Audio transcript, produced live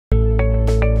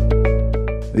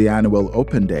The annual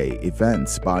Open Day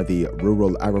events by the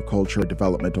Rural Agriculture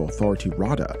Development Authority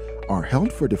RADA are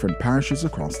held for different parishes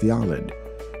across the island.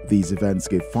 These events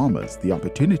give farmers the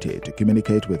opportunity to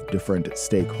communicate with different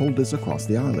stakeholders across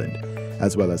the island,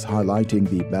 as well as highlighting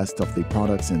the best of the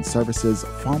products and services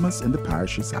farmers in the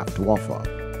parishes have to offer.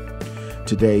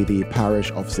 Today, the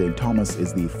parish of St. Thomas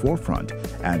is the forefront,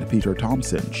 and Peter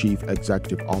Thompson, Chief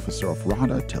Executive Officer of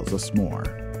RADA, tells us more.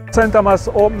 St. Thomas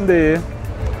Open Day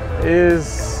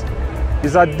is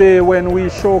a day when we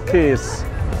showcase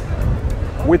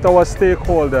with our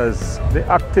stakeholders the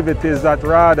activities that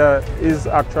RADA is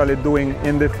actually doing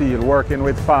in the field, working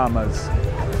with farmers.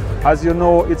 As you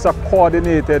know, it's a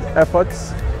coordinated effort,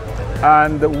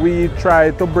 and we try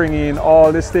to bring in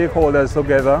all the stakeholders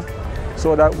together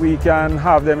so that we can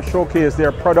have them showcase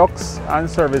their products and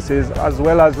services, as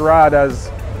well as RADA's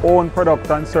own products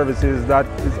and services that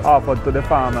is offered to the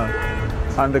farmer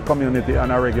and the community on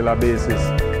a regular basis.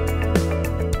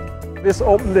 This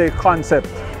Open Day concept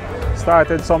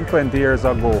started some 20 years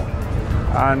ago,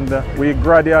 and we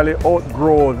gradually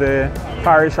outgrow the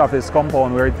parish office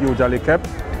compound where it usually kept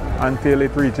until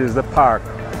it reaches the park,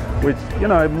 which, you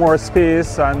know, more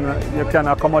space and you can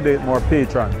accommodate more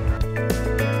patrons.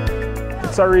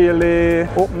 It's a really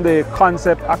Open Day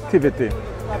concept activity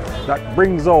that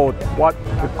brings out what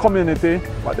the community,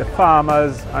 what the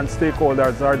farmers and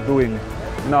stakeholders are doing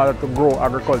in order to grow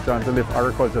agriculture and to lift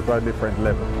agriculture to a different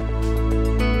level.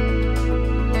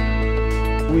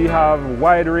 We have a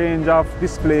wide range of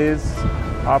displays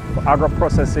of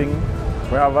agro-processing.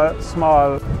 We have a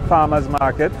small farmers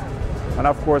market, and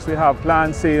of course we have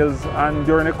plant sales, and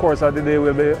during the course of the day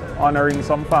we'll be honoring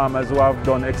some farmers who have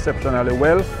done exceptionally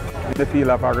well in the field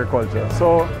of agriculture.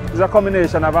 So it's a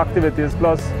combination of activities,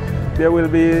 plus there will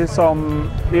be some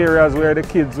areas where the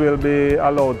kids will be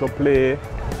allowed to play.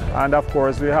 And of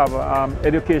course we have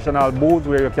educational booths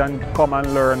where you can come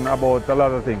and learn about a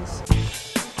lot of things.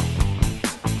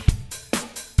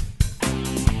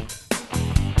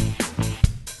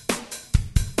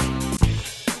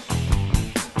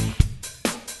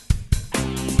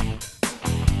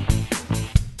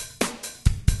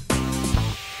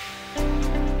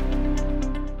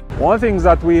 One of the things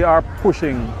that we are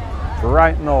pushing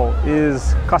right now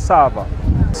is cassava.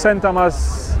 St.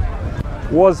 Thomas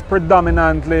was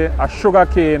predominantly a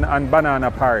sugarcane and banana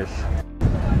parish.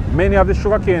 Many of the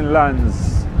sugarcane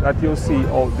lands that you see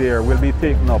out there will be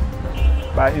taken up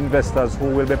by investors who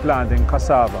will be planting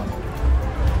cassava.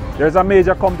 There's a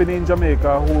major company in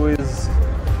Jamaica who is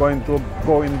going to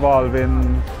go involved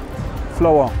in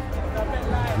flour,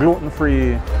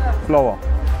 gluten-free flour.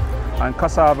 And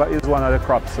cassava is one of the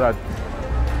crops that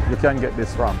you can get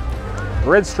this from.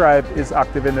 Red Stripe is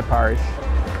active in the parish.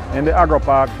 In the agro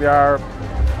park, there are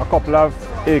a couple of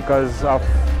acres of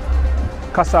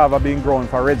cassava being grown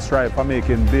for Red Stripe for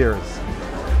making beers.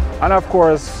 And of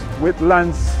course, with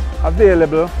lands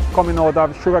available coming out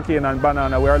of sugarcane and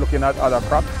banana, we are looking at other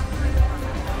crops.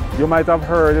 You might have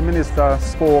heard the minister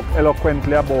spoke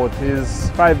eloquently about his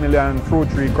 5 million fruit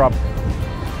tree crop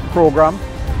program.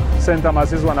 St.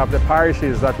 Thomas is one of the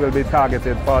parishes that will be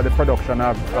targeted for the production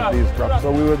of these crops.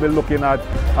 So we will be looking at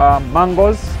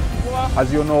mangoes.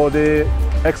 As you know, the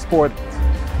export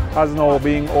has now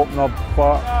been opened up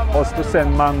for us to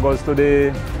send mangoes to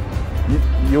the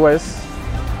US.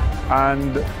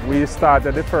 And we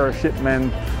started the first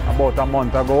shipment about a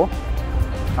month ago.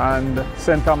 And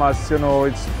St. Thomas, you know,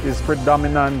 is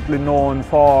predominantly known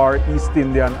for East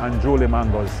Indian and Julie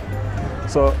mangoes.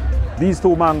 So these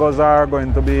two mangoes are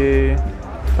going to be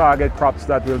target crops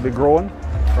that will be grown.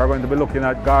 We're going to be looking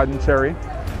at garden cherry.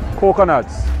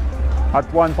 Coconuts. At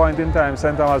one point in time,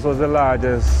 St. Thomas was the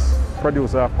largest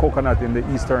producer of coconut in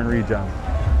the eastern region.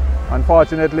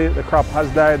 Unfortunately, the crop has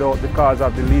died out because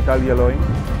of the lethal yellowing,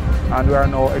 and we are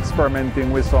now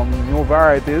experimenting with some new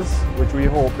varieties, which we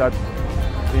hope that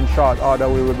in short order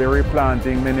we will be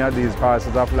replanting many of these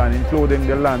parcels of land, including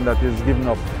the land that is given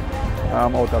up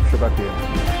out of sugarcane.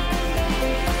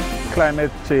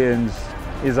 Climate change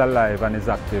is alive and is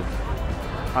active,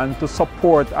 and to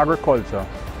support agriculture,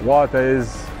 water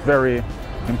is very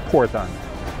important.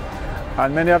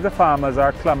 And many of the farmers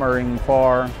are clamoring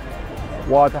for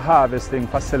water harvesting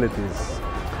facilities.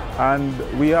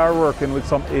 And we are working with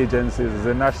some agencies,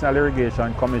 the National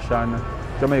Irrigation Commission,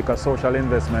 Jamaica Social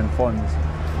Investment Funds,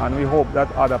 and we hope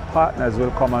that other partners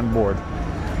will come on board.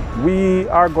 We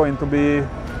are going to be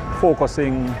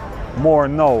focusing more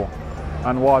now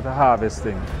on water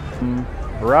harvesting.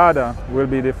 RADA will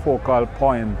be the focal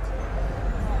point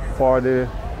for the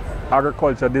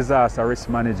agriculture disaster risk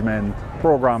management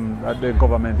program that the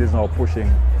government is now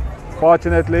pushing.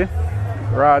 Fortunately,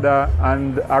 RADA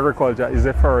and agriculture is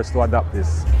the first to adopt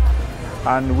this.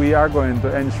 And we are going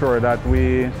to ensure that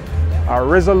we are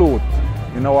resolute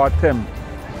in our attempt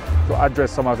to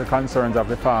address some of the concerns of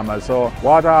the farmers. So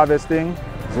water harvesting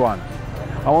is one.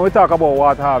 And when we talk about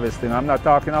water harvesting, I'm not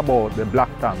talking about the black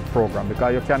tank program,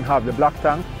 because you can have the black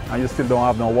tank and you still don't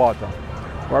have no water.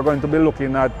 We're going to be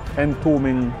looking at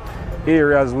entombing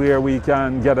areas where we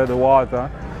can gather the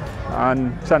water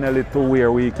and channel it to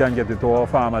where we can get it to our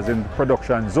farmers in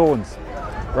production zones.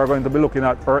 We're going to be looking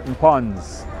at earthen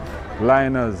ponds,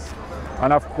 liners,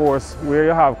 and of course where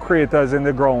you have craters in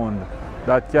the ground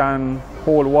that can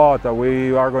hold water,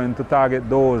 we are going to target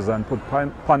those and put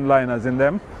pond liners in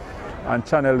them and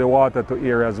channel the water to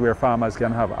areas where farmers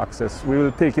can have access. We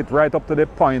will take it right up to the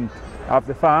point of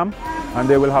the farm, and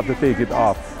they will have to take it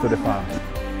off to the farm.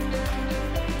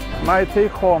 My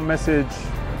take-home message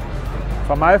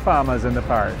for my farmers in the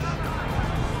parish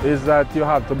is that you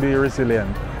have to be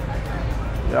resilient.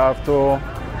 You have to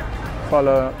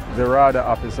follow the RADA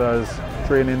officers'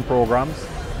 training programs,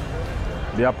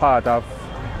 be a part of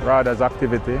RADA's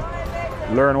activity,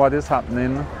 learn what is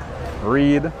happening,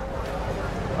 read,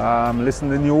 listen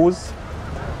to the news,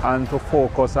 and to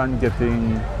focus on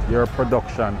getting your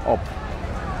production up.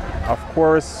 Of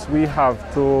course, we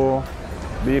have to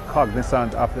be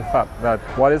cognizant of the fact that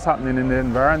what is happening in the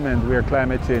environment where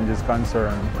climate change is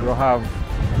concerned, you have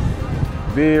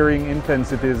varying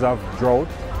intensities of drought,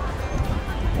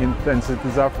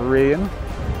 intensities of rain,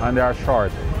 and they are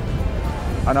short.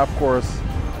 And of course,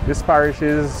 this parish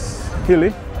is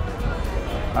hilly,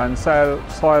 and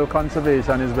soil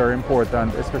conservation is very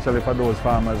important, especially for those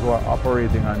farmers who are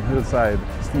operating on hillside,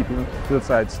 steep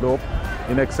hillside slope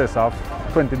in excess of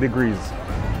 20 degrees.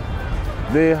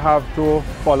 They have to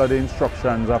follow the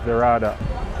instructions of the RADA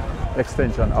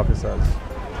extension officers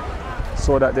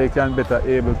so that they can better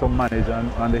able to manage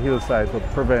on the hillside to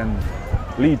prevent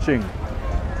leaching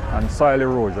and soil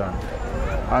erosion.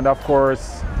 And of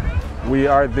course, we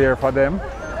are there for them,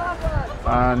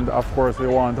 and of course we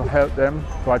want to help them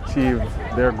to achieve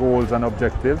their goals and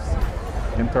objectives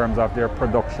in terms of their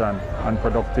production and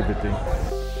productivity.